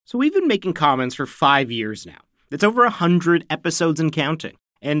So we've been making Commons for 5 years now. It's over 100 episodes and counting.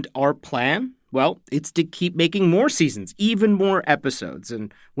 And our plan? Well, it's to keep making more seasons, even more episodes.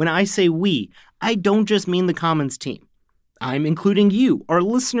 And when I say we, I don't just mean the Commons team. I'm including you, our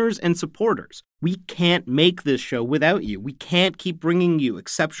listeners and supporters. We can't make this show without you. We can't keep bringing you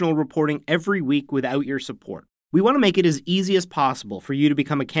exceptional reporting every week without your support. We want to make it as easy as possible for you to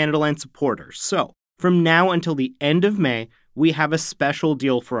become a Canadaland supporter. So, from now until the end of May, we have a special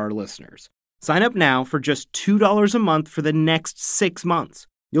deal for our listeners. Sign up now for just $2 a month for the next 6 months.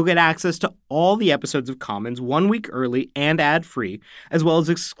 You'll get access to all the episodes of Commons 1 week early and ad-free, as well as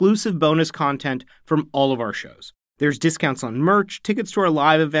exclusive bonus content from all of our shows. There's discounts on merch, tickets to our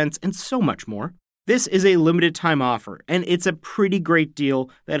live events, and so much more. This is a limited time offer, and it's a pretty great deal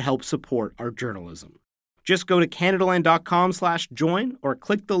that helps support our journalism. Just go to Canadaland.com/join or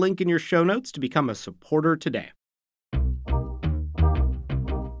click the link in your show notes to become a supporter today.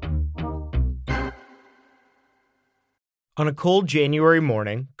 On a cold January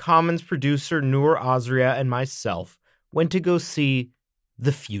morning, Commons producer Noor Azria and myself went to go see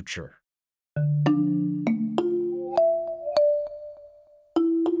the future.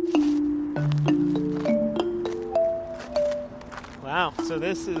 Wow, so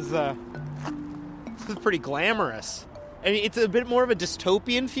this is pretty glamorous. I mean, it's a bit more of a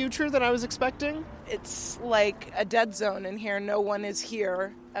dystopian future than I was expecting. It's like a dead zone in here. No one is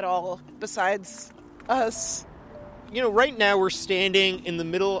here at all besides us. You know, right now we're standing in the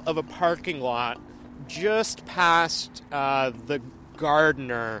middle of a parking lot just past the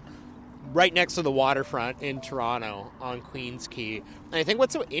Gardiner, right next to the waterfront in Toronto on Queen's Quay. And I think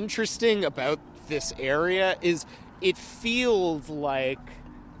what's so interesting about this area is it feels like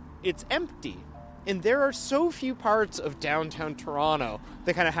it's empty. And there are so few parts of downtown Toronto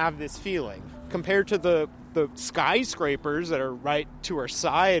that kind of have this feeling. Compared to the skyscrapers that are right to our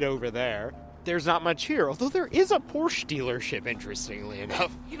side over there, there's not much here, although there is a Porsche dealership, interestingly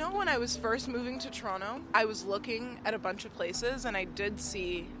enough. You know, when I was first moving to Toronto, I was looking at a bunch of places and I did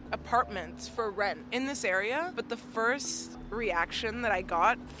see apartments for rent in this area, but the first reaction that I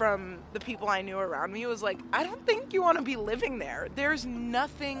got from the people I knew around me was like, I don't think you want to be living there. There's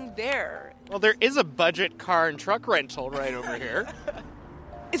nothing there. Well, there is a budget car and truck rental right over here.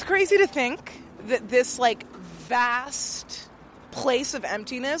 It's crazy to think that this, vast place of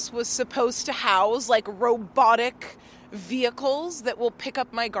emptiness was supposed to house, robotic vehicles that will pick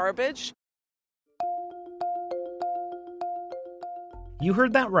up my garbage. You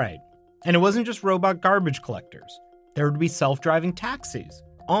heard that right. And it wasn't just robot garbage collectors. There would be self-driving taxis,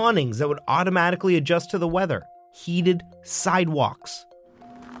 awnings that would automatically adjust to the weather, heated sidewalks.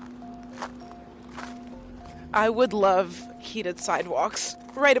 I would love heated sidewalks.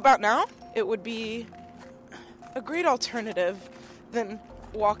 Right about now, it would be a great alternative than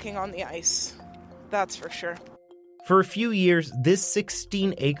walking on the ice. That's for sure. For a few years, this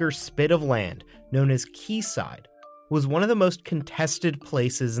 16-acre spit of land, known as Quayside, was one of the most contested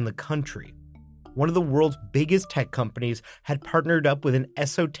places in the country. One of the world's biggest tech companies had partnered up with an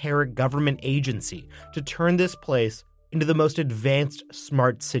esoteric government agency to turn this place into the most advanced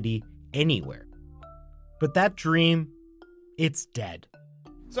smart city anywhere. But that dream, it's dead.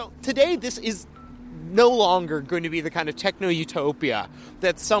 So today, this is no longer going to be the kind of techno-utopia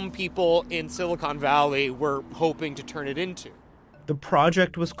that some people in Silicon Valley were hoping to turn it into. The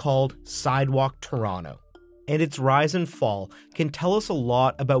project was called Sidewalk Toronto, and its rise and fall can tell us a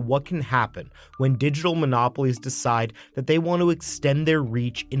lot about what can happen when digital monopolies decide that they want to extend their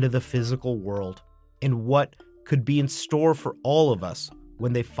reach into the physical world, and what could be in store for all of us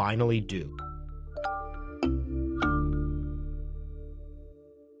when they finally do.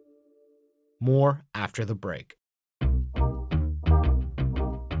 More after the break.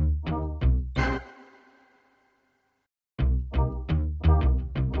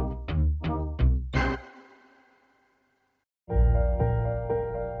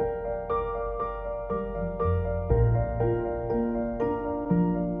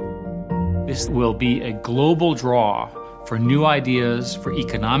 This will be a global draw for new ideas, for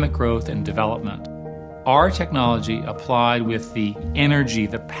economic growth and development. Our technology applied with the energy,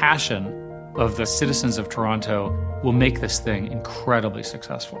 the passion of the citizens of Toronto will make this thing incredibly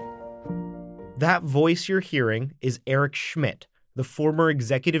successful. That voice you're hearing is Eric Schmidt, the former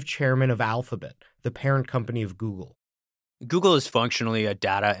executive chairman of Alphabet, the parent company of Google. Google is functionally a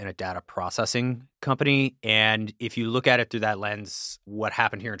data and a data processing company. And if you look at it through that lens, what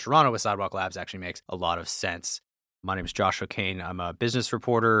happened here in Toronto with Sidewalk Labs actually makes a lot of sense. My name is Joshua Kane. I'm a business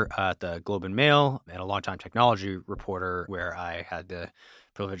reporter at the Globe and Mail and a longtime technology reporter where I had the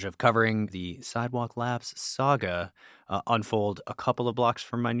privilege of covering the Sidewalk Labs saga unfold a couple of blocks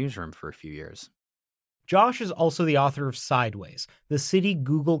from my newsroom for a few years. Josh is also the author of Sideways, the city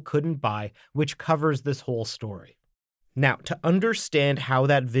Google couldn't buy, which covers this whole story. Now, to understand how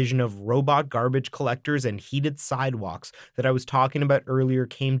that vision of robot garbage collectors and heated sidewalks that I was talking about earlier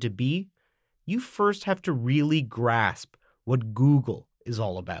came to be, you first have to really grasp what Google is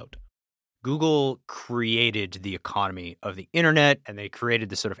all about. Google created the economy of the internet, and they created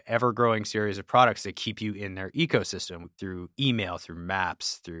this sort of ever-growing series of products that keep you in their ecosystem through email, through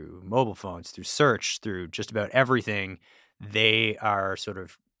maps, through mobile phones, through search, through just about everything. They are sort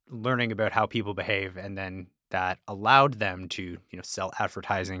of learning about how people behave, and then that allowed them to, sell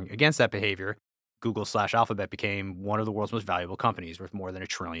advertising against that behavior. Google/Alphabet became one of the world's most valuable companies, worth more than $1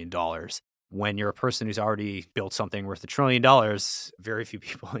 trillion. When you're a person who's already built something worth $1 trillion, very few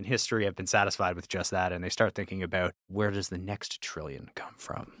people in history have been satisfied with just that. And they start thinking about, where does the next trillion come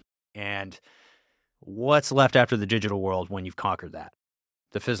from? And what's left after the digital world when you've conquered that?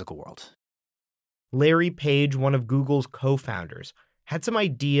 The physical world. Larry Page, one of Google's co-founders, had some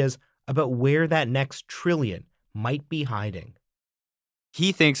ideas about where that next trillion might be hiding.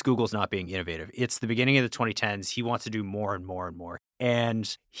 He thinks Google's not being innovative. It's the beginning of the 2010s. He wants to do more and more and more.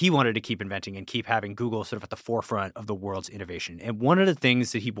 And he wanted to keep inventing and keep having Google sort of at the forefront of the world's innovation. And one of the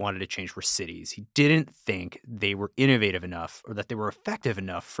things that he wanted to change were cities. He didn't think they were innovative enough or that they were effective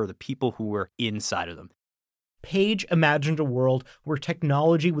enough for the people who were inside of them. Page imagined a world where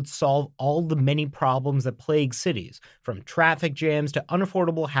technology would solve all the many problems that plague cities, from traffic jams to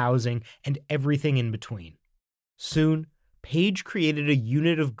unaffordable housing and everything in between. Soon, Page created a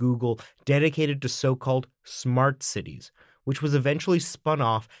unit of Google dedicated to so-called smart cities, which was eventually spun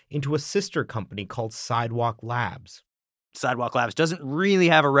off into a sister company called Sidewalk Labs. Sidewalk Labs doesn't really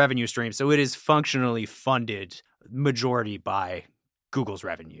have a revenue stream, so it is functionally funded majority by Google's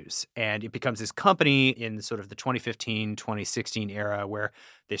revenues. And it becomes this company in sort of the 2015, 2016 era where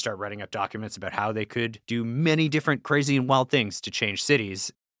they start writing up documents about how they could do many different crazy and wild things to change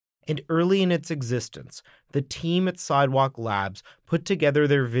cities. And early in its existence, the team at Sidewalk Labs put together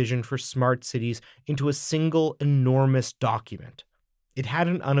their vision for smart cities into a single enormous document. It had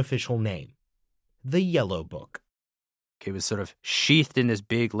an unofficial name, the Yellow Book. It was sort of sheathed in this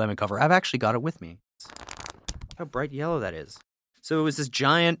big lemon cover. I've actually got it with me. How bright yellow that is. So it was this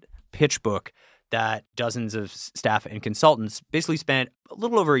giant pitch book that dozens of staff and consultants basically spent a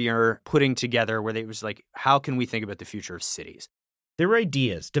little over a year putting together, where they was like, how can we think about the future of cities? Their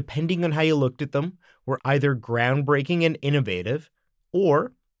ideas, depending on how you looked at them, were either groundbreaking and innovative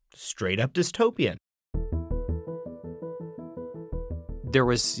or straight up dystopian. There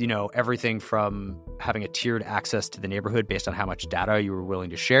was, everything from having a tiered access to the neighborhood based on how much data you were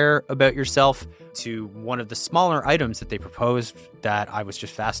willing to share about yourself, to one of the smaller items that they proposed that I was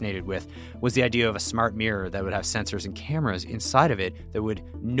just fascinated with was the idea of a smart mirror that would have sensors and cameras inside of it that would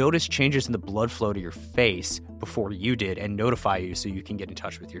notice changes in the blood flow to your face before you did and notify you so you can get in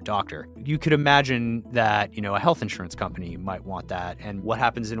touch with your doctor. You could imagine that, a health insurance company might want that. And what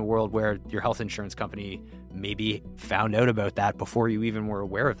happens in a world where your health insurance company maybe found out about that before you even were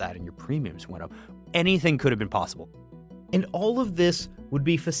aware of that and your premiums went up? Anything could have been possible. And all of this would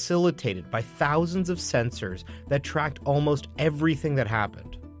be facilitated by thousands of sensors that tracked almost everything that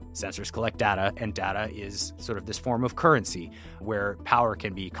happened. Sensors collect data, and data is sort of this form of currency where power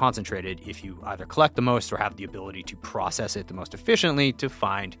can be concentrated if you either collect the most or have the ability to process it the most efficiently to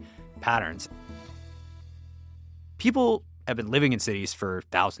find patterns. People have been living in cities for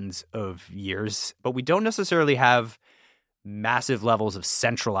thousands of years, but we don't necessarily have massive levels of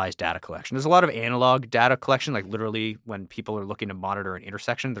centralized data collection. There's a lot of analog data collection, like literally when people are looking to monitor an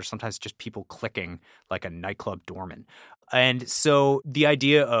intersection, there's sometimes just people clicking like a nightclub doorman. And so the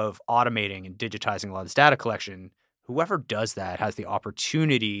idea of automating and digitizing a lot of this data collection, whoever does that has the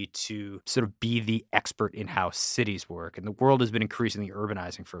opportunity to sort of be the expert in how cities work. And the world has been increasingly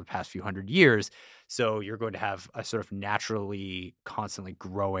urbanizing for the past few hundred years. So you're going to have a sort of naturally constantly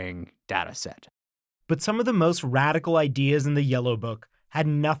growing data set. But some of the most radical ideas in the Yellow Book had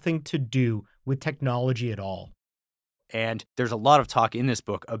nothing to do with technology at all. And there's a lot of talk in this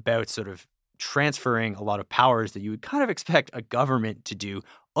book about sort of transferring a lot of powers that you would kind of expect a government to do,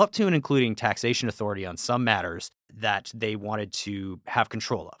 up to and including taxation authority on some matters that they wanted to have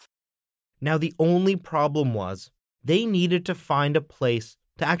control of. Now, the only problem was they needed to find a place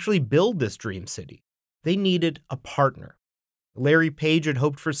to actually build this dream city. They needed a partner. Larry Page had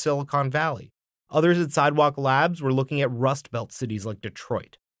hoped for Silicon Valley. Others at Sidewalk Labs were looking at Rust Belt cities like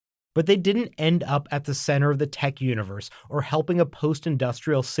Detroit. But they didn't end up at the center of the tech universe or helping a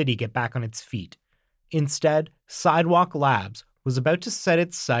post-industrial city get back on its feet. Instead, Sidewalk Labs was about to set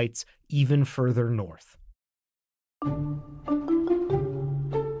its sights even further north.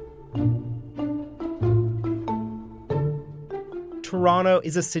 Toronto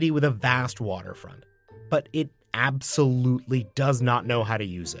is a city with a vast waterfront, but it absolutely does not know how to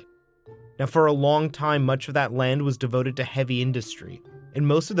use it. Now, for a long time, much of that land was devoted to heavy industry, and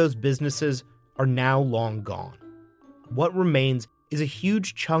most of those businesses are now long gone. What remains is a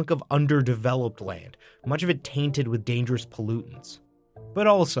huge chunk of underdeveloped land, much of it tainted with dangerous pollutants, but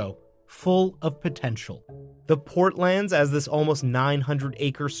also full of potential. The Portlands, as this almost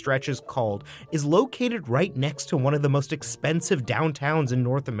 900-acre stretch is called, is located right next to one of the most expensive downtowns in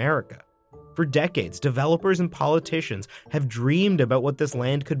North America. For decades, developers and politicians have dreamed about what this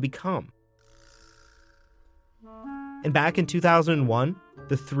land could become. And back in 2001,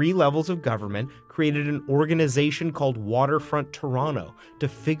 the three levels of government created an organization called Waterfront Toronto to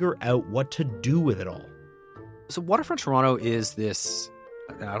figure out what to do with it all. So Waterfront Toronto is this,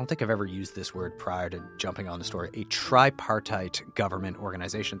 I don't think I've ever used this word prior to jumping on the story, a tripartite government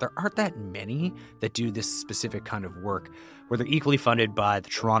organization. There aren't that many that do this specific kind of work where they're equally funded by the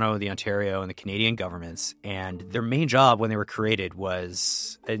Toronto, the Ontario, and the Canadian governments. And their main job when they were created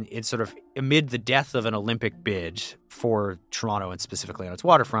was, it's sort of amid the death of an Olympic bid for Toronto and specifically on its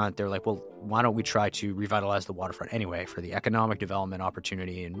waterfront, they're like, well, why don't we try to revitalize the waterfront anyway for the economic development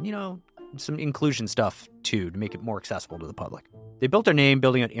opportunity and, some inclusion stuff too to make it more accessible to the public. They built their name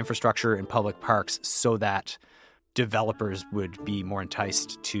building out infrastructure and public parks so that developers would be more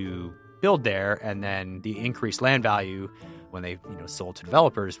enticed to build there, and then the increased land value when they sold to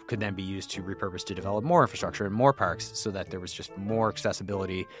developers could then be used to repurpose to develop more infrastructure and more parks so that there was just more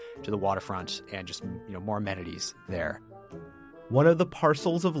accessibility to the waterfront and just more amenities there. One of the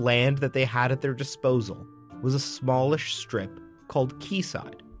parcels of land that they had at their disposal was a smallish strip called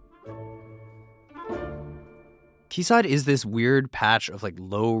Quayside. Quayside is this weird patch of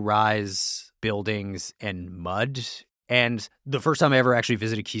low-rise buildings and mud. And the first time I ever actually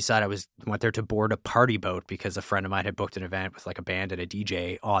visited Quayside, I went there to board a party boat because a friend of mine had booked an event with a band and a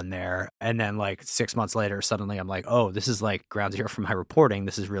DJ on there. And then 6 months later, suddenly I'm like, oh, this is ground zero for my reporting.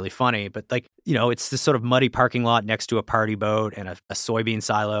 This is really funny. But it's this sort of muddy parking lot next to a party boat and a soybean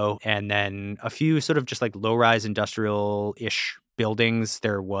silo. And then a few sort of just low-rise industrial-ish buildings.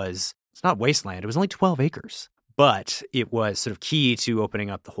 It's not wasteland. It was only 12 acres. But it was sort of key to opening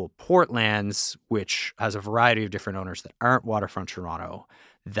up the whole Portlands, which has a variety of different owners that aren't Waterfront Toronto,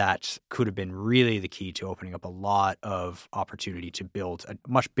 that could have been really the key to opening up a lot of opportunity to build a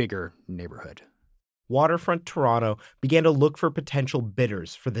much bigger neighborhood. Waterfront Toronto began to look for potential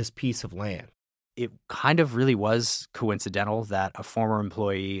bidders for this piece of land. It kind of really was coincidental that a former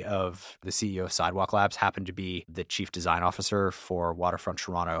employee of the CEO of Sidewalk Labs happened to be the chief design officer for Waterfront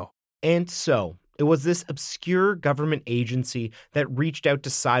Toronto. And so it was this obscure government agency that reached out to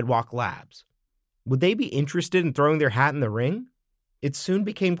Sidewalk Labs. Would they be interested in throwing their hat in the ring? It soon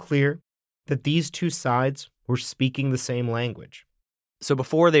became clear that these two sides were speaking the same language. So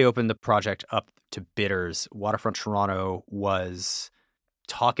before they opened the project up to bidders, Waterfront Toronto was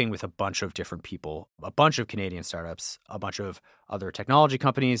talking with a bunch of different people, a bunch of Canadian startups, a bunch of other technology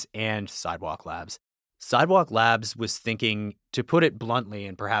companies, and Sidewalk Labs. Sidewalk Labs was thinking, to put it bluntly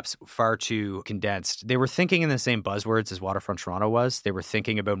and perhaps far too condensed, they were thinking in the same buzzwords as Waterfront Toronto was. They were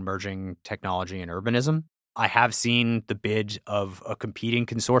thinking about merging technology and urbanism. I have seen the bid of a competing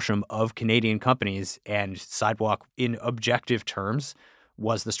consortium of Canadian companies, and Sidewalk, in objective terms,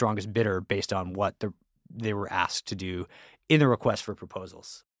 was the strongest bidder based on what they were asked to do in the request for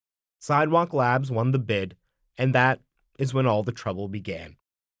proposals. Sidewalk Labs won the bid, and that is when all the trouble began.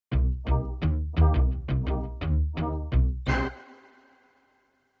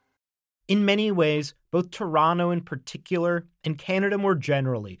 In many ways, both Toronto in particular and Canada more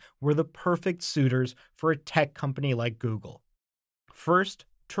generally were the perfect suitors for a tech company like Google. First,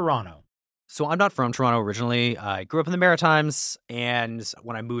 Toronto. So I'm not from Toronto originally. I grew up in the Maritimes, and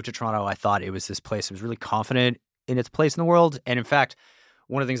when I moved to Toronto, I thought it was this place that was really confident in its place in the world. And in fact,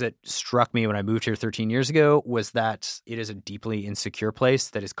 one of the things that struck me when I moved here 13 years ago was that it is a deeply insecure place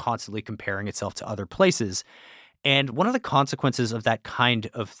that is constantly comparing itself to other places. And one of the consequences of that kind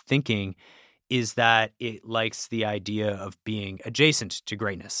of thinking is that it likes the idea of being adjacent to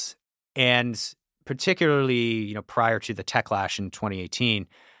greatness. And particularly, prior to the techlash in 2018,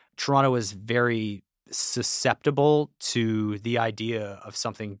 Toronto was very susceptible to the idea of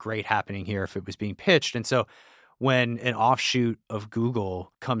something great happening here if it was being pitched. And so when an offshoot of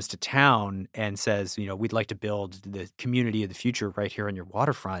Google comes to town and says, we'd like to build the community of the future right here on your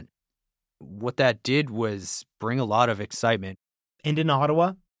waterfront, what that did was bring a lot of excitement. And in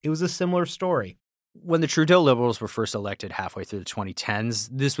Ottawa, it was a similar story. When the Trudeau Liberals were first elected halfway through the 2010s,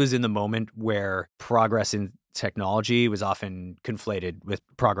 this was in the moment where progress in technology was often conflated with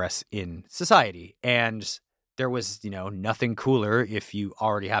progress in society. And there was, nothing cooler if you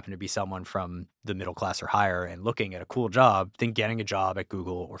already happen to be someone from the middle class or higher and looking at a cool job than getting a job at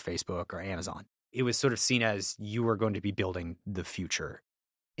Google or Facebook or Amazon. It was sort of seen as you were going to be building the future.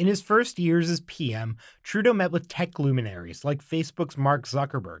 In his first years as PM, Trudeau met with tech luminaries like Facebook's Mark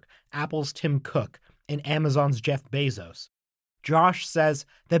Zuckerberg, Apple's Tim Cook, and Amazon's Jeff Bezos. Josh says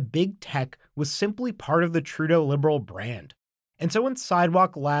that big tech was simply part of the Trudeau Liberal brand. And so when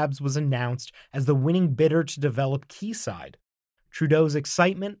Sidewalk Labs was announced as the winning bidder to develop Quayside, Trudeau's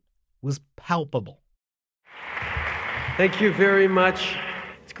excitement was palpable. Thank you very much.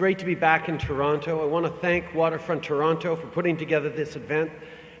 It's great to be back in Toronto. I want to thank Waterfront Toronto for putting together this event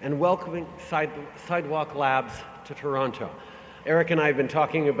and welcoming Sidewalk Labs to Toronto. Eric and I have been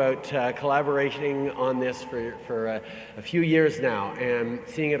talking about collaborating on this for a few years now, and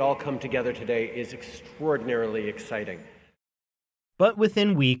seeing it all come together today is extraordinarily exciting. But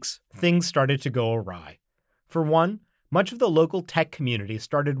within weeks, things started to go awry. For one, much of the local tech community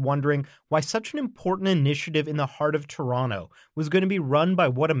started wondering why such an important initiative in the heart of Toronto was going to be run by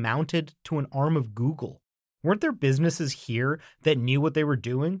what amounted to an arm of Google. Weren't there businesses here that knew what they were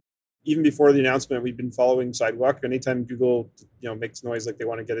doing? Even before the announcement, we've been following Sidewalk. Anytime Google, makes noise like they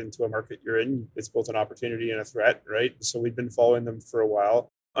want to get into a market you're in, it's both an opportunity and a threat, right? So we've been following them for a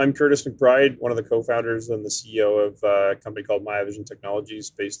while. I'm Curtis McBride, one of the co-founders and the CEO of a company called MayaVision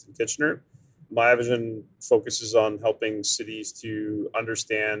Technologies based in Kitchener. MayaVision focuses on helping cities to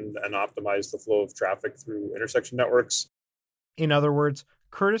understand and optimize the flow of traffic through intersection networks. In other words,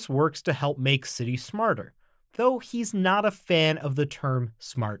 Curtis works to help make cities smarter, though he's not a fan of the term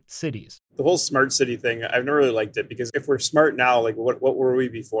smart cities. The whole smart city thing, I've never really liked it, because if we're smart now, like what were we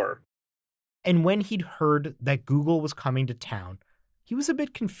before? And when he'd heard that Google was coming to town, he was a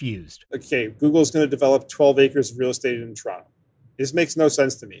bit confused. Okay, Google's going to develop 12 acres of real estate in Toronto. This makes no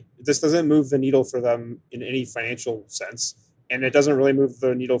sense to me. This doesn't move the needle for them in any financial sense. And it doesn't really move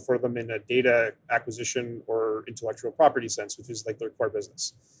the needle for them in a data acquisition or intellectual property sense, which is like their core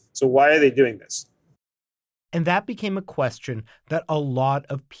business. So why are they doing this? And that became a question that a lot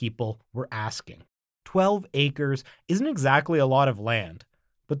of people were asking. 12 acres isn't exactly a lot of land,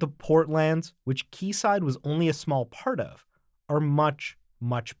 but the Portlands, which Quayside was only a small part of, are much,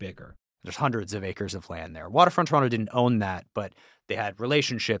 much bigger. There's hundreds of acres of land there. Waterfront Toronto didn't own that, but they had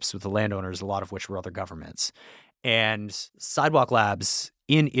relationships with the landowners, a lot of which were other governments. And Sidewalk Labs,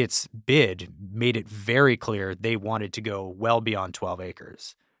 in its bid, made it very clear they wanted to go well beyond 12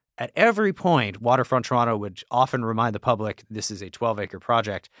 acres. At every point, Waterfront Toronto would often remind the public this is a 12-acre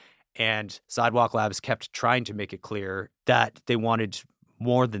project, and Sidewalk Labs kept trying to make it clear that they wanted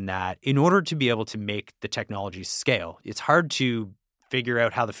more than that in order to be able to make the technology scale. It's hard to figure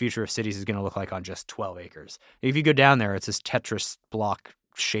out how the future of cities is going to look like on just 12 acres. If you go down there, it's this Tetris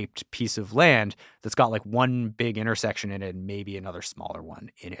block-shaped piece of land that's got like one big intersection in it and maybe another smaller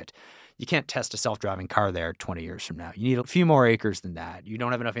one in it. You can't test a self-driving car there 20 years from now. You need a few more acres than that. You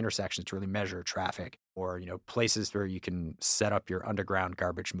don't have enough intersections to really measure traffic or, places where you can set up your underground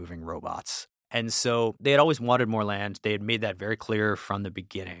garbage-moving robots. And so they had always wanted more land. They had made that very clear from the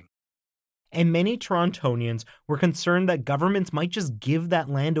beginning. And many Torontonians were concerned that governments might just give that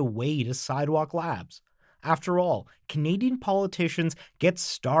land away to Sidewalk Labs. After all, Canadian politicians get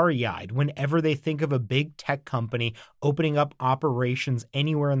starry-eyed whenever they think of a big tech company opening up operations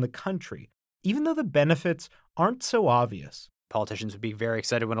anywhere in the country, even though the benefits aren't so obvious. Politicians would be very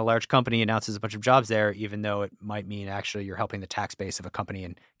excited when a large company announces a bunch of jobs there, even though it might mean actually you're helping the tax base of a company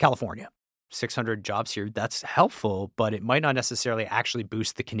in California. 600 jobs here, that's helpful, but it might not necessarily actually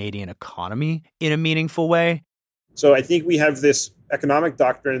boost the Canadian economy in a meaningful way. So I think we have this economic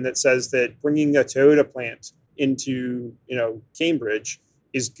doctrine that says that bringing a Toyota plant into, Cambridge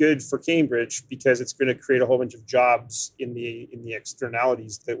is good for Cambridge because it's going to create a whole bunch of jobs in the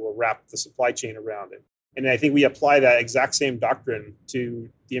externalities that will wrap the supply chain around it. And I think we apply that exact same doctrine to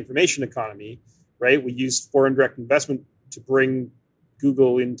the information economy, right? We use foreign direct investment to bring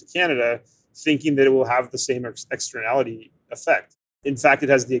Google into Canada, thinking that it will have the same externality effect. In fact, it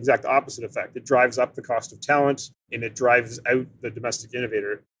has the exact opposite effect. It drives up the cost of talent and it drives out the domestic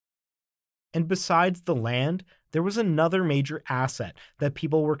innovator. And besides the land, there was another major asset that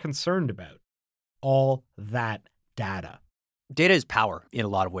people were concerned about. All that data. Data is power in a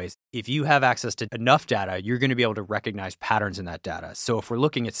lot of ways. If you have access to enough data, you're going to be able to recognize patterns in that data. So if we're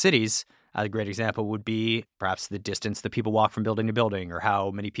looking at cities, A great example would be perhaps the distance that people walk from building to building or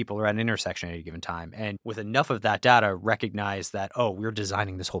how many people are at an intersection at a given time. And with enough of that data, recognize that, oh, we're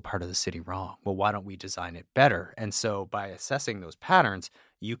designing this whole part of the city wrong. Well, why don't we design it better? And so by assessing those patterns,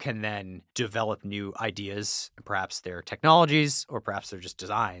 you can then develop new ideas. Perhaps they're technologies or perhaps they're just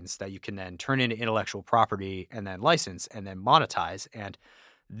designs that you can then turn into intellectual property and then license and then monetize. And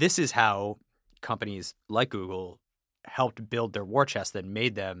this is how companies like Google helped build their war chest that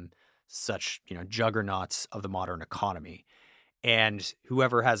made them such, juggernauts of the modern economy. And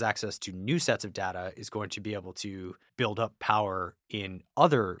whoever has access to new sets of data is going to be able to build up power in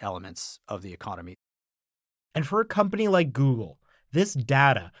other elements of the economy. And for a company like Google, this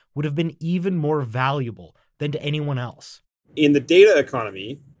data would have been even more valuable than to anyone else. In the data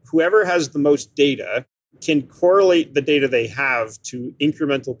economy, whoever has the most data can correlate the data they have to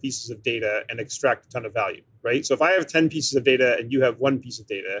incremental pieces of data and extract a ton of value, right? So if I have 10 pieces of data and you have one piece of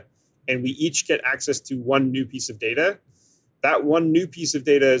data, and we each get access to one new piece of data, that one new piece of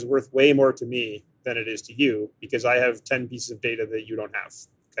data is worth way more to me than it is to you because I have 10 pieces of data that you don't have,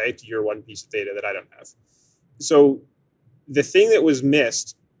 okay, to your one piece of data that I don't have. So the thing that was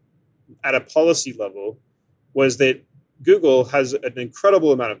missed at a policy level was that Google has an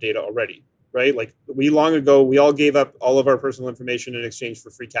incredible amount of data already, right? Like we all gave up all of our personal information in exchange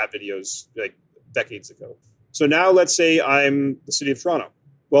for free cat videos like decades ago. So now let's say I'm the city of Toronto.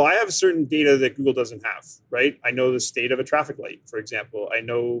 Well, I have certain data that Google doesn't have, right? I know the state of a traffic light, for example. I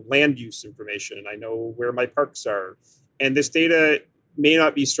know land use information, and I know where my parks are. And this data may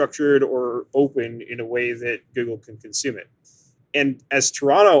not be structured or open in a way that Google can consume it. And as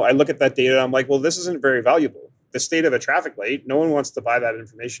Toronto, I look at that data, and I'm like, well, this isn't very valuable. The state of a traffic light, no one wants to buy that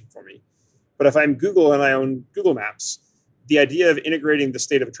information for me. But if I'm Google and I own Google Maps, the idea of integrating the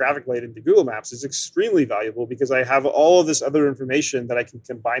state of a traffic light into Google Maps is extremely valuable because I have all of this other information that I can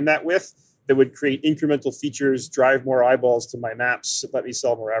combine that with that would create incremental features, drive more eyeballs to my maps, let me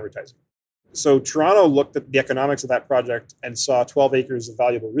sell more advertising. So Toronto looked at the economics of that project and saw 12 acres of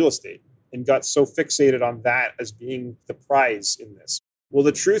valuable real estate and got so fixated on that as being the prize in this. Well,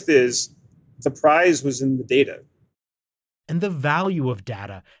 the truth is the prize was in the data. And the value of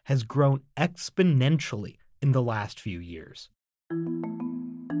data has grown exponentially in the last few years.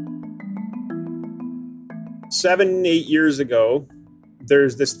 7-8 years ago,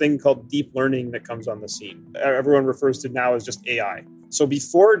 there's this thing called deep learning that comes on the scene. Everyone refers to now as just AI. So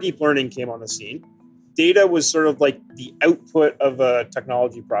before deep learning came on the scene, data was sort of like the output of a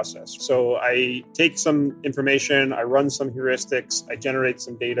technology process. So I take some information, I run some heuristics, I generate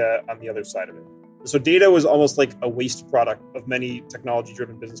some data on the other side of it. So data was almost like a waste product of many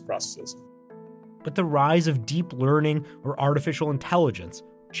technology-driven business processes. But the rise of deep learning or artificial intelligence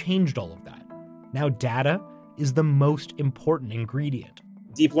changed all of that. Now data is the most important ingredient.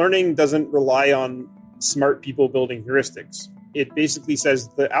 Deep learning doesn't rely on smart people building heuristics. It basically says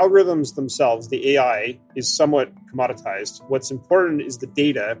the algorithms themselves, the AI, is somewhat commoditized. What's important is the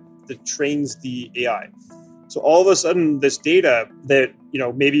data that trains the AI. So all of a sudden, this data that,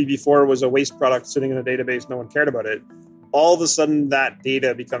 maybe before was a waste product sitting in a database, no one cared about it, all of a sudden that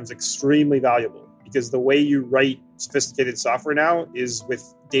data becomes extremely valuable because the way you write sophisticated software now is with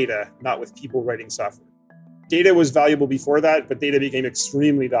data, not with people writing software. Data was valuable before that, but data became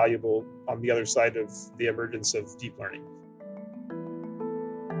extremely valuable on the other side of the emergence of deep learning.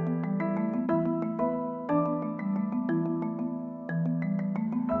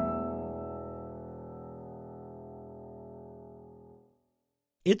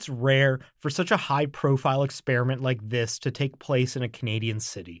 It's rare for such a high-profile experiment like this to take place in a Canadian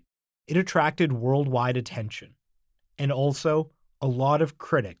city. It attracted worldwide attention, and also a lot of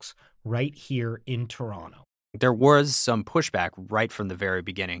critics right here in Toronto. There was some pushback right from the very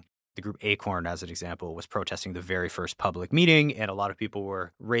beginning. The group Acorn, as an example, was protesting the very first public meeting, and a lot of people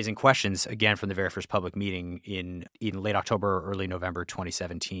were raising questions, again, from the very first public meeting in late October or early November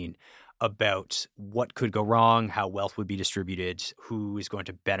 2017 about what could go wrong, how wealth would be distributed, who is going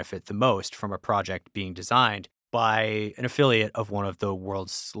to benefit the most from a project being designed by an affiliate of one of the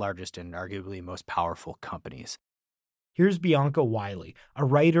world's largest and arguably most powerful companies. Here's Bianca Wiley, a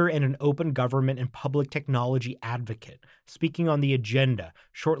writer and an open government and public technology advocate, speaking on the agenda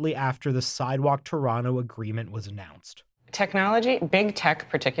shortly after the Sidewalk Toronto agreement was announced. Technology, big tech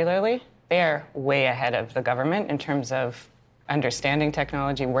particularly, they are way ahead of the government in terms of understanding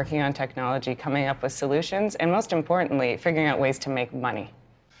technology, working on technology, coming up with solutions, and most importantly, figuring out ways to make money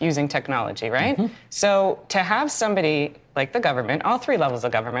using technology, right? Mm-hmm. So to have somebody like the government, all three levels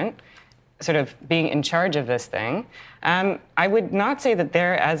of government, sort of being in charge of this thing, I would not say that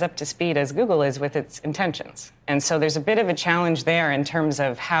they're as up to speed as Google is with its intentions. And so there's a bit of a challenge there in terms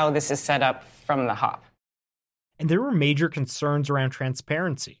of how this is set up from the hop. And there were major concerns around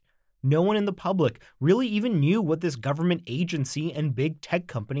transparency. No one in the public really even knew what this government agency and big tech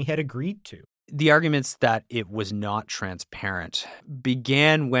company had agreed to. The arguments that it was not transparent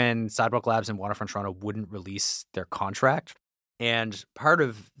began when Sidewalk Labs and Waterfront Toronto wouldn't release their contract. And part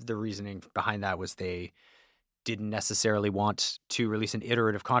of the reasoning behind that was they didn't necessarily want to release an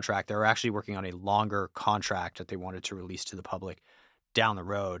iterative contract. They were actually working on a longer contract that they wanted to release to the public down the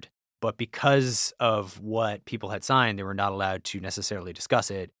road. But because of what people had signed, they were not allowed to necessarily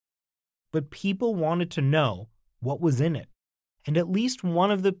discuss it. But people wanted to know what was in it. And at least one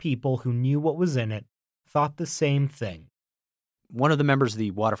of the people who knew what was in it thought the same thing. One of the members of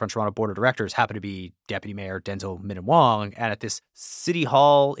the Waterfront Toronto Board of Directors happened to be Deputy Mayor Denzel Minnan-Wong. And at this City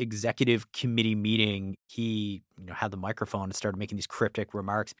Hall Executive Committee meeting, he had the microphone and started making these cryptic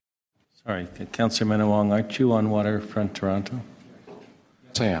remarks. Sorry, Councillor Minnan-Wong, aren't you on Waterfront Toronto?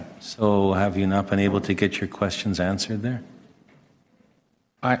 Yes, I am. So have you not been able to get your questions answered there?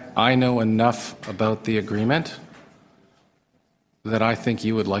 I know enough about the agreement that I think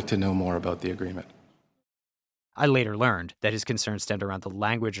you would like to know more about the agreement. I later learned that his concerns stemmed around the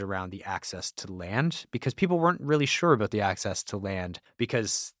language around the access to land, because people weren't really sure about the access to land,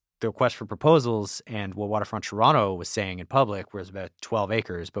 because the request for proposals and what Waterfront Toronto was saying in public was about 12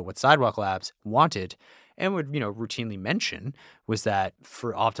 acres. But what Sidewalk Labs wanted and would, routinely mention was that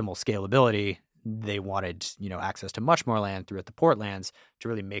for optimal scalability, they wanted, access to much more land throughout the Portlands to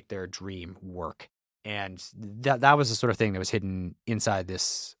really make their dream work. And that was the sort of thing that was hidden inside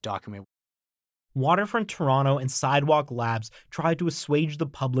this document. Waterfront Toronto and Sidewalk Labs tried to assuage the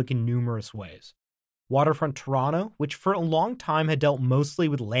public in numerous ways. Waterfront Toronto, which for a long time had dealt mostly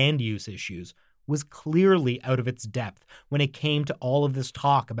with land use issues, was clearly out of its depth when it came to all of this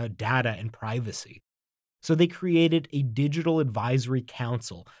talk about data and privacy. So they created a digital advisory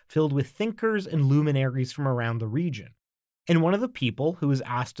council filled with thinkers and luminaries from around the region. And one of the people who was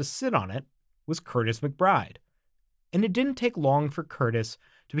asked to sit on it was Curtis McBride. And it didn't take long for Curtis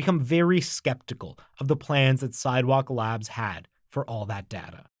to become very skeptical of the plans that Sidewalk Labs had for all that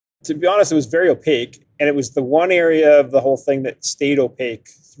data. To be honest, it was very opaque, and it was the one area of the whole thing that stayed opaque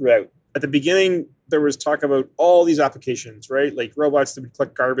throughout. At the beginning, there was talk about all these applications, right? Like robots that would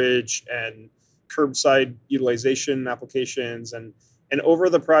collect garbage and curbside utilization applications. And over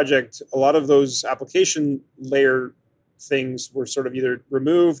the project, a lot of those application layer things were sort of either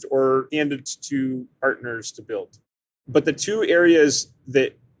removed or handed to partners to build. But the two areas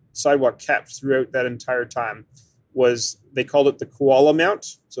that Sidewalk kept throughout that entire time was, they called it the koala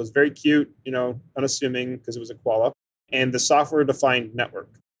mount. So it's very cute, unassuming because it was a koala, and the software-defined network.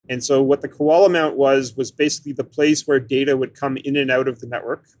 And so what the koala mount was basically the place where data would come in and out of the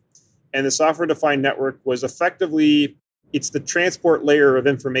network. And the software-defined network was effectively, it's the transport layer of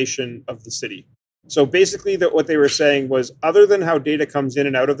information of the city. So basically what they were saying was, other than how data comes in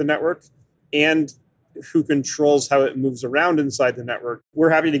and out of the network and who controls how it moves around inside the network,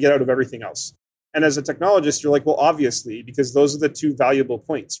 we're happy to get out of everything else. And as a technologist, you're like, well, obviously, because those are the two valuable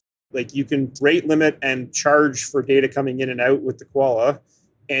points. Like, you can rate limit and charge for data coming in and out with the koala,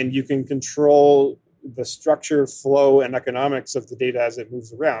 and you can control the structure, flow, and economics of the data as it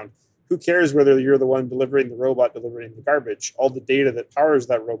moves around. Who cares whether you're the one delivering the robot, delivering the garbage? All the data that powers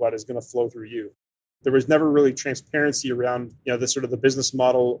that robot is going to flow through you. There was never really transparency around, the sort of the business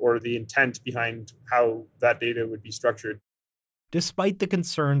model or the intent behind how that data would be structured. Despite the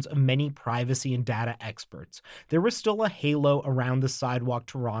concerns of many privacy and data experts, there was still a halo around the Sidewalk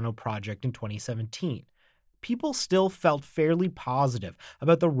Toronto project in 2017. People still felt fairly positive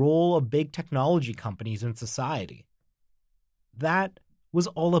about the role of big technology companies in society. That was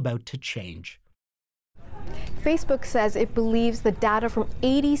all about to change. Facebook says it believes the data from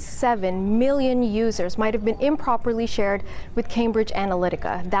 87 million users might have been improperly shared with Cambridge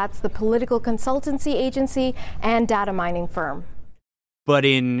Analytica. That's the political consultancy agency and data mining firm. But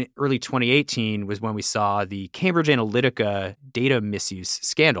in early 2018 was when we saw the Cambridge Analytica data misuse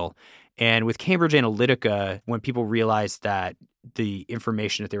scandal. And with Cambridge Analytica, when people realized that the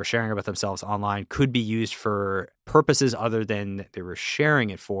information that they were sharing about themselves online could be used for purposes other than they were sharing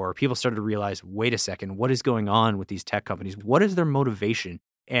it for, people started to realize, wait a second, what is going on with these tech companies? What is their motivation?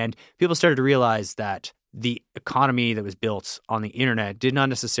 And people started to realize that the economy that was built on the internet did not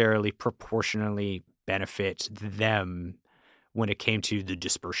necessarily proportionally benefit them when it came to the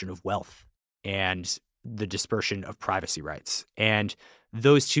dispersion of wealth and the dispersion of privacy rights. And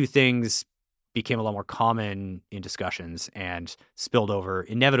those two things became a lot more common in discussions and spilled over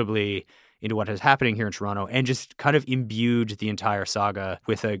inevitably into what is happening here in Toronto and just kind of imbued the entire saga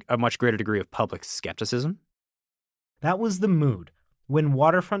with a much greater degree of public skepticism. That was the mood when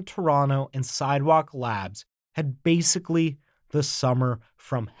Waterfront Toronto and Sidewalk Labs had basically the summer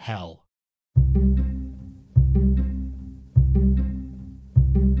from hell.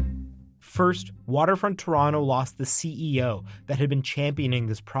 First, Waterfront Toronto lost the CEO that had been championing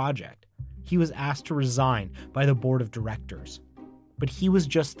this project. He was asked to resign by the board of directors. But he was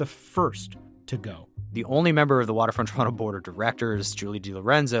just the first to go. The only member of the Waterfront Toronto board of directors, Julie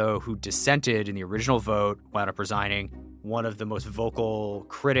DiLorenzo, who dissented in the original vote, wound up resigning. One of the most vocal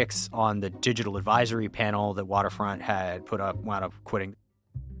critics on the digital advisory panel that Waterfront had put up wound up quitting.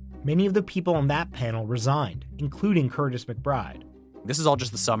 Many of the people on that panel resigned, including Curtis McBride. This is all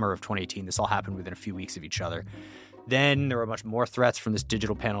just the summer of 2018. This all happened within a few weeks of each other. Then there were much more threats from this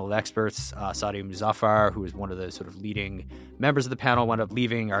digital panel of experts. Sadia Muzaffar, who was one of the sort of leading members of the panel, wound up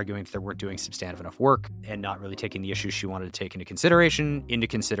leaving, arguing that they weren't doing substantive enough work and not really taking the issues she wanted to take into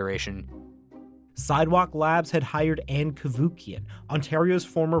consideration. Sidewalk Labs had hired Anne Cavoukian, Ontario's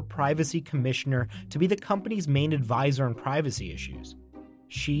former privacy commissioner, to be the company's main advisor on privacy issues.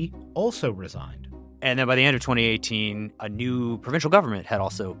 She also resigned. And then by the end of 2018, a new provincial government had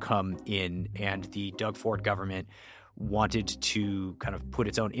also come in, and the Doug Ford government wanted to kind of put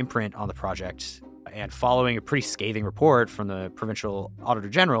its own imprint on the project. And following a pretty scathing report from the provincial auditor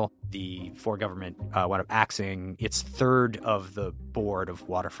general, the Ford government wound up axing its third of the board of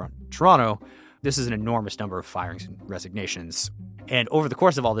Waterfront Toronto. This is an enormous number of firings and resignations. And over the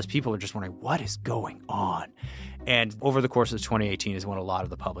course of all this, people are just wondering, what is going on? And over the course of 2018 is when a lot of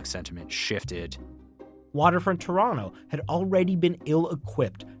the public sentiment shifted. Waterfront Toronto had already been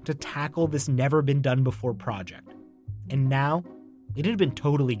ill-equipped to tackle this never-been-done-before project. And now, it had been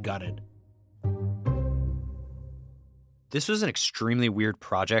totally gutted. This was an extremely weird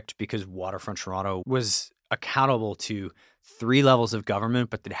project because Waterfront Toronto was accountable to 3 levels of government,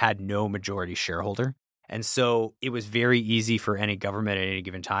 but that had no majority shareholder. And so it was very easy for any government at any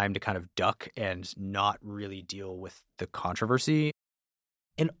given time to kind of duck and not really deal with the controversy.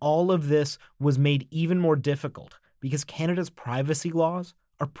 And all of this was made even more difficult because Canada's privacy laws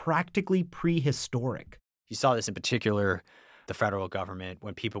are practically prehistoric. You saw this in particular, the federal government,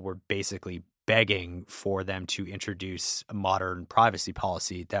 when people were basically begging for them to introduce a modern privacy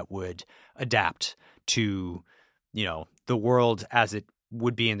policy that would adapt to, the world as it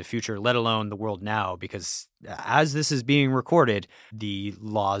would be in the future, let alone the world now, because as this is being recorded, the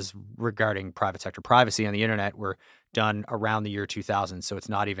laws regarding private sector privacy on the internet were done around the year 2000, so it's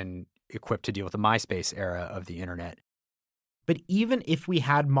not even equipped to deal with the MySpace era of the internet. But even if we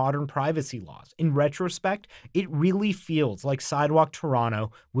had modern privacy laws, in retrospect, it really feels like Sidewalk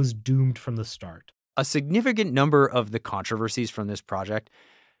Toronto was doomed from the start. A significant number of the controversies from this project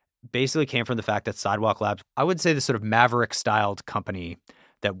basically came from the fact that Sidewalk Labs, I would say, this sort of maverick-styled company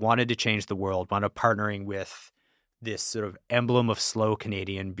that wanted to change the world, wound up partnering with this sort of emblem of slow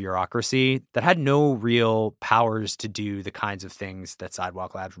Canadian bureaucracy that had no real powers to do the kinds of things that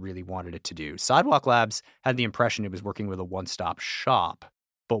Sidewalk Labs really wanted it to do. Sidewalk Labs had the impression it was working with a one-stop shop,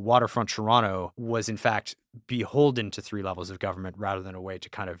 but Waterfront Toronto was, in fact, beholden to 3 levels of government rather than a way to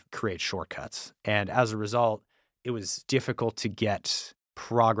kind of create shortcuts. And as a result, it was difficult to get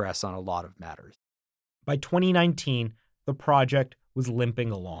progress on a lot of matters. By 2019, the project was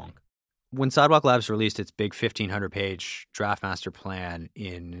limping along. When Sidewalk Labs released its big 1,500-page draft master plan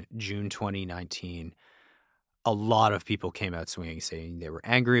in June 2019, a lot of people came out swinging, saying they were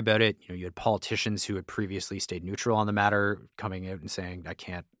angry about it. You had politicians who had previously stayed neutral on the matter coming out and saying, I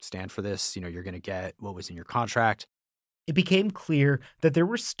can't stand for this. You're going to get what was in your contract. It became clear that there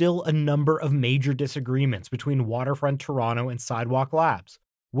were still a number of major disagreements between Waterfront Toronto and Sidewalk Labs.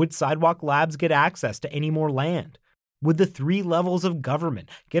 Would Sidewalk Labs get access to any more land? Would the 3 levels of government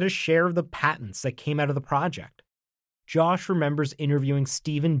get a share of the patents that came out of the project? Josh remembers interviewing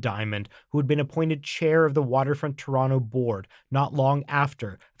Stephen Diamond, who had been appointed chair of the Waterfront Toronto board not long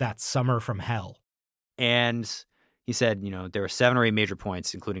after that summer from hell. And he said, there are 7 or 8 major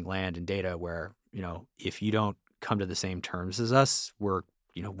points, including land and data, where, if you don't come to the same terms as us, we're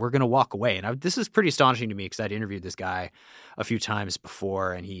going to walk away. And this is pretty astonishing to me because I'd interviewed this guy a few times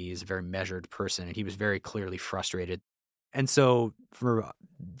before, and he's a very measured person, and he was very clearly frustrated. And so for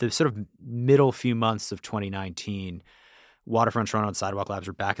the sort of middle few months of 2019, Waterfront Toronto and Sidewalk Labs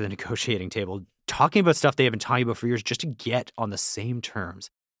were back at the negotiating table talking about stuff they have been talking about for years just to get on the same terms.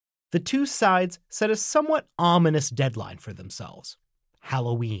 The 2 sides set a somewhat ominous deadline for themselves: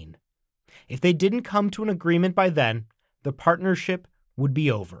 Halloween. If they didn't come to an agreement by then, the partnership would be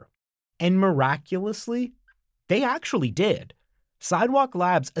over. And miraculously, they actually did. Sidewalk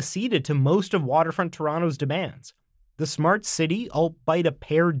Labs acceded to most of Waterfront Toronto's demands. The smart city, albeit a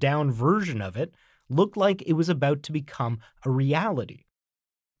pared-down version of it, looked like it was about to become a reality.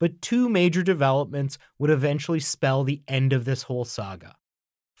 But two major developments would eventually spell the end of this whole saga.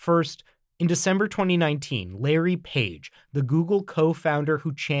 First, in December 2019, Larry Page, the Google co-founder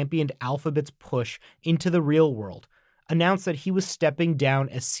who championed Alphabet's push into the real world, announced that he was stepping down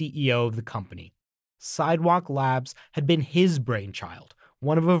as CEO of the company. Sidewalk Labs had been his brainchild,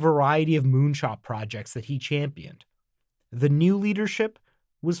 one of a variety of moonshot projects that he championed. The new leadership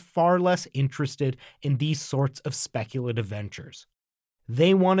was far less interested in these sorts of speculative ventures.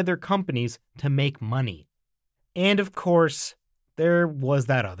 They wanted their companies to make money. And of course, there was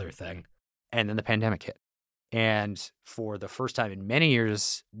that other thing. And then the pandemic hit. And for the first time in many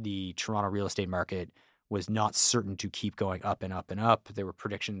years, the Toronto real estate market was not certain to keep going up and up and up. There were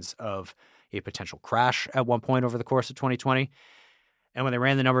predictions of a potential crash at one point over the course of 2020. And when they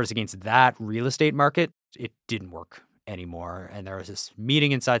ran the numbers against that real estate market, it didn't work anymore. And there was this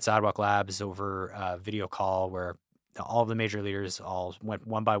meeting inside Sidewalk Labs over a video call where all of the major leaders all went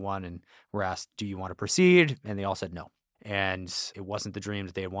one by one and were asked, do you want to proceed? And they all said no. And it wasn't the dream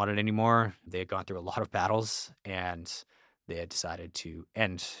that they had wanted anymore. They had gone through a lot of battles and they had decided to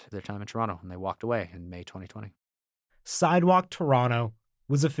end their time in Toronto, and they walked away in May 2020. Sidewalk Toronto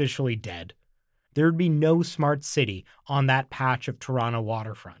was officially dead. There would be no smart city on that patch of Toronto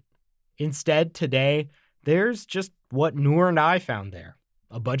waterfront. Instead, today, there's just what Noor and I found there.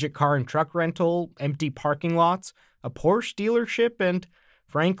 A budget car and truck rental, empty parking lots, a Porsche dealership, and,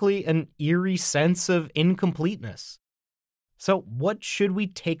 frankly, an eerie sense of incompleteness. So what should we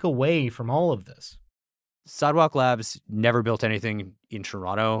take away from all of this? Sidewalk Labs never built anything in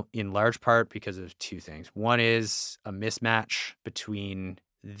Toronto, in large part because of two things. One is a mismatch between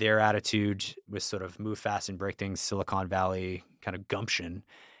their attitude with sort of move fast and break things, Silicon Valley kind of gumption,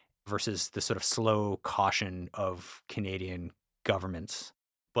 versus the sort of slow caution of Canadian governments.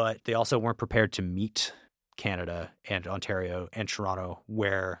 But they also weren't prepared to meet Canada and Ontario and Toronto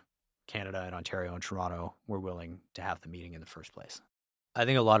where Canada and Ontario and Toronto were willing to have the meeting in the first place. I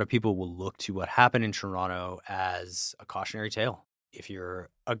think a lot of people will look to what happened in Toronto as a cautionary tale. If you're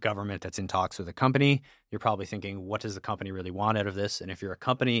a government that's in talks with a company, you're probably thinking, what does the company really want out of this? And if you're a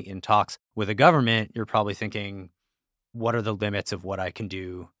company in talks with a government, you're probably thinking, what are the limits of what I can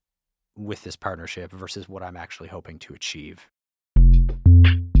do with this partnership versus what I'm actually hoping to achieve?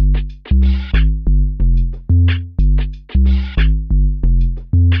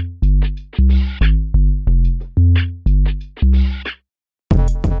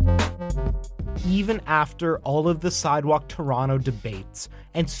 Even after all of the Sidewalk Toronto debates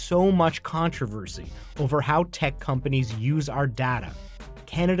and so much controversy over how tech companies use our data,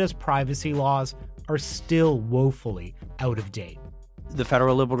 Canada's privacy laws are still woefully out of date. The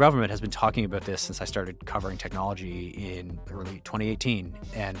federal Liberal government has been talking about this since I started covering technology in early 2018.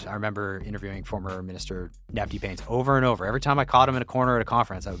 And I remember interviewing former Minister Navdeep Bains over and over. Every time I caught him in a corner at a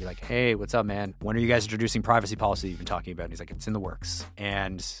conference, I would be like, hey, what's up, man? When are you guys introducing privacy policy you've been talking about? And he's like, it's in the works.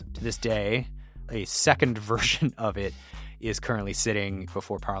 And to this day, a second version of it is currently sitting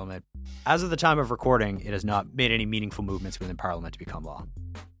before Parliament. As of the time of recording, it has not made any meaningful movements within Parliament to become law.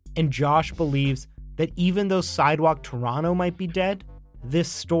 And Josh believes that even though Sidewalk Toronto might be dead, this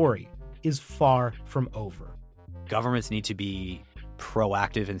story is far from over. Governments need to be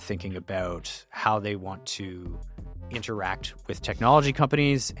proactive in thinking about how they want to interact with technology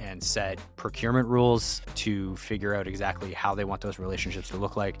companies and set procurement rules to figure out exactly how they want those relationships to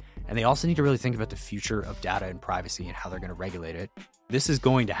look like. And they also need to really think about the future of data and privacy and how they're going to regulate it. This is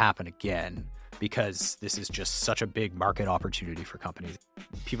going to happen again because this is just such a big market opportunity for companies.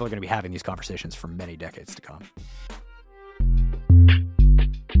 People are going to be having these conversations for many decades to come.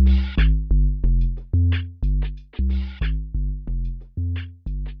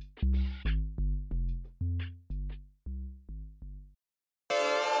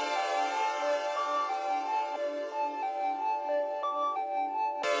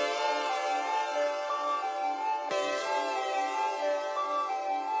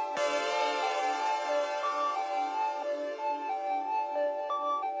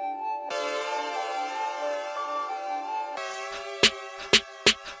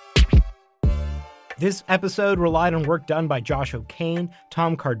 This episode relied on work done by Josh O'Kane,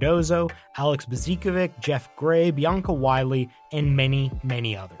 Tom Cardozo, Alex Bezikovic, Jeff Gray, Bianca Wiley, and many,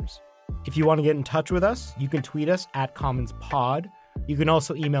 many others. If you want to get in touch with us, you can tweet us at CommonsPod. You can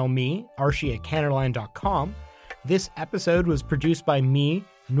also email me, archie@canadaland.com. This episode was produced by me,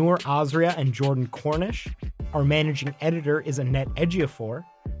 Noor Azria, and Jordan Cornish. Our managing editor is Annette Ejiofor,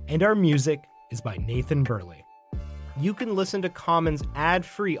 and our music is by Nathan Burley. you can listen to Commons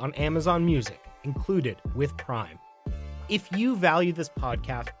ad-free on Amazon Music, included with Prime. If you value this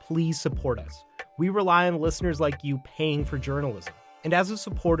podcast, please support us. We rely on listeners like you paying for journalism. And as a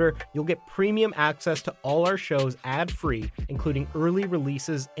supporter, you'll get premium access to all our shows ad-free, including early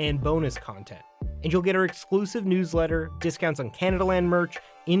releases and bonus content. And you'll get our exclusive newsletter, discounts on Canadaland merch,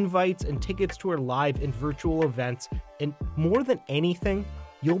 invites and tickets to our live and virtual events, and more than anything,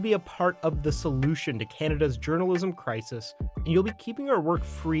 you'll be a part of the solution to Canada's journalism crisis, and you'll be keeping our work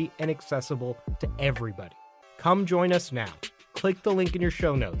free and accessible to everybody. Come join us now. Click the link in your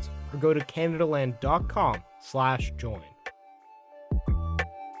show notes or go to canadaland.com/join.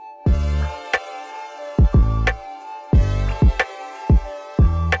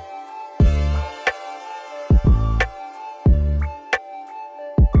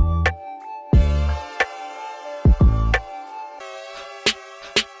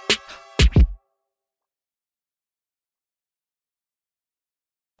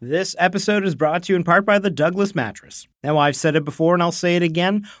 This episode is brought to you in part by the Douglas Mattress. Now, I've said it before and I'll say it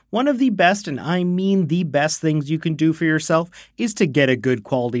again. One of the best, and I mean the best things you can do for yourself is to get a good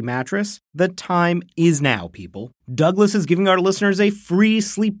quality mattress. The time is now, people. Douglas is giving our listeners a free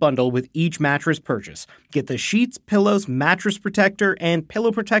sleep bundle with each mattress purchase. Get the sheets, pillows, mattress protector, and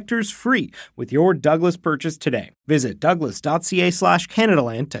pillow protectors free with your Douglas purchase today. Visit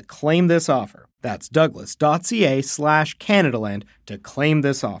douglas.ca/Canadaland to claim this offer. That's douglas.ca/Canadaland to claim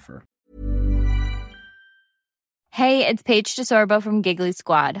this offer. Hey, it's Paige DeSorbo from Giggly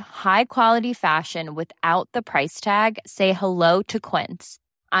Squad. High quality fashion without the price tag. Say hello to Quince.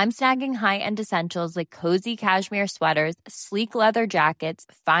 I'm snagging high-end essentials like cozy cashmere sweaters, sleek leather jackets,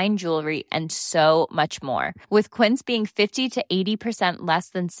 fine jewelry, and so much more. With Quince being 50 to 80% less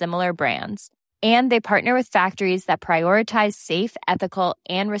than similar brands. And they partner with factories that prioritize safe, ethical,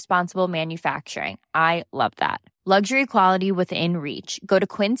 and responsible manufacturing. I love that. Luxury quality within reach. Go to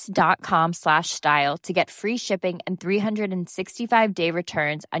quince.com/style to get free shipping and 365-day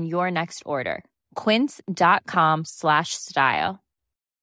returns on your next order. Quince.com/style.